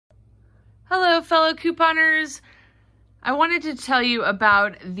Hello, fellow couponers. I wanted to tell you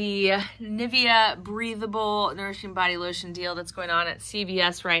about the Nivea Breathable Nourishing Body Lotion deal that's going on at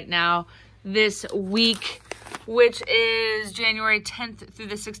CVS right now this week, which is January 10th through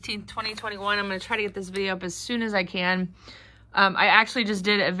the 16th, 2021. I'm going to try to get this video up as soon as I can. I actually just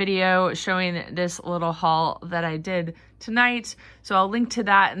did a video showing this little haul that I did tonight, so I'll link to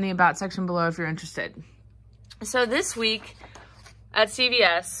that in the About section below if you're interested. So this week at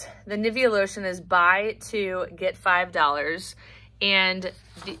CVS, the Nivea lotion is buy two, get $5. And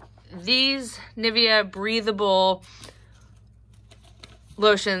these Nivea breathable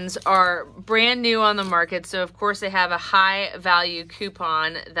lotions are brand new on the market. So of course they have a high value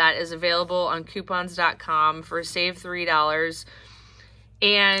coupon that is available on coupons.com for save $3.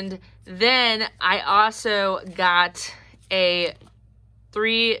 And then I also got a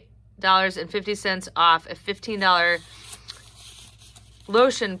 $3.50 off a $15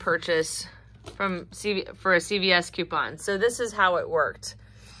 lotion purchase from for a CVS coupon. So this is how it worked.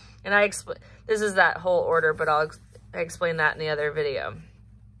 And this is that whole order, but I'll explain that in the other video.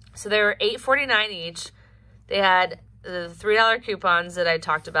 So they were $8.49 each. They had the $3 coupons that I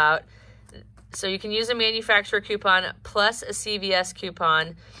talked about. So you can use a manufacturer coupon plus a CVS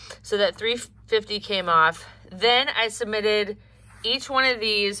coupon. So that $3.50 came off. Then I submitted each one of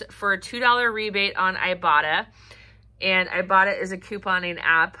these for a $2 rebate on Ibotta. And Ibotta is a couponing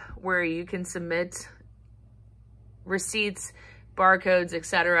app where you can submit receipts, barcodes,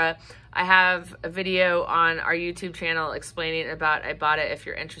 etc. I have a video on our YouTube channel explaining about Ibotta if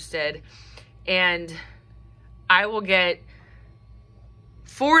you're interested. And I will get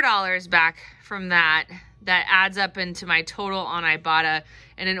 $4 back from that. That adds up into my total on Ibotta.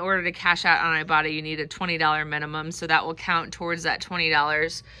 And in order to cash out on Ibotta, you need a $20 minimum. So that will count towards that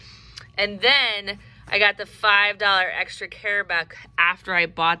 $20. And then I got the $5 extra care back after I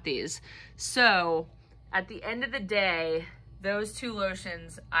bought these. So at the end of the day, those two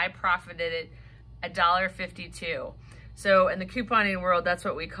lotions, I profited at $1.52. So in the couponing world, that's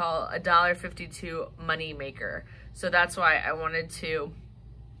what we call a $1.52 Moneymaker. So that's why I wanted to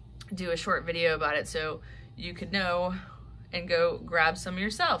do a short video about it so you could know and go grab some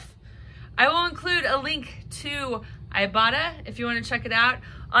yourself. I will include a link to Ibotta if you want to check it out.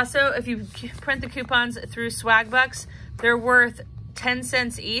 Also, if you print the coupons through Swagbucks, they're worth 10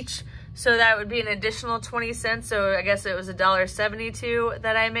 cents each. So that would be an additional 20 cents. So I guess it was $1.72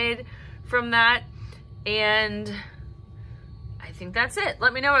 that I made from that. And I think that's it.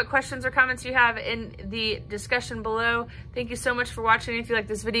 Let me know what questions or comments you have in the discussion below. Thank you so much for watching. If you like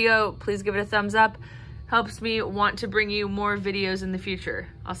this video, please give it a thumbs up. Helps me want to bring you more videos in the future.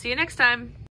 I'll see you next time.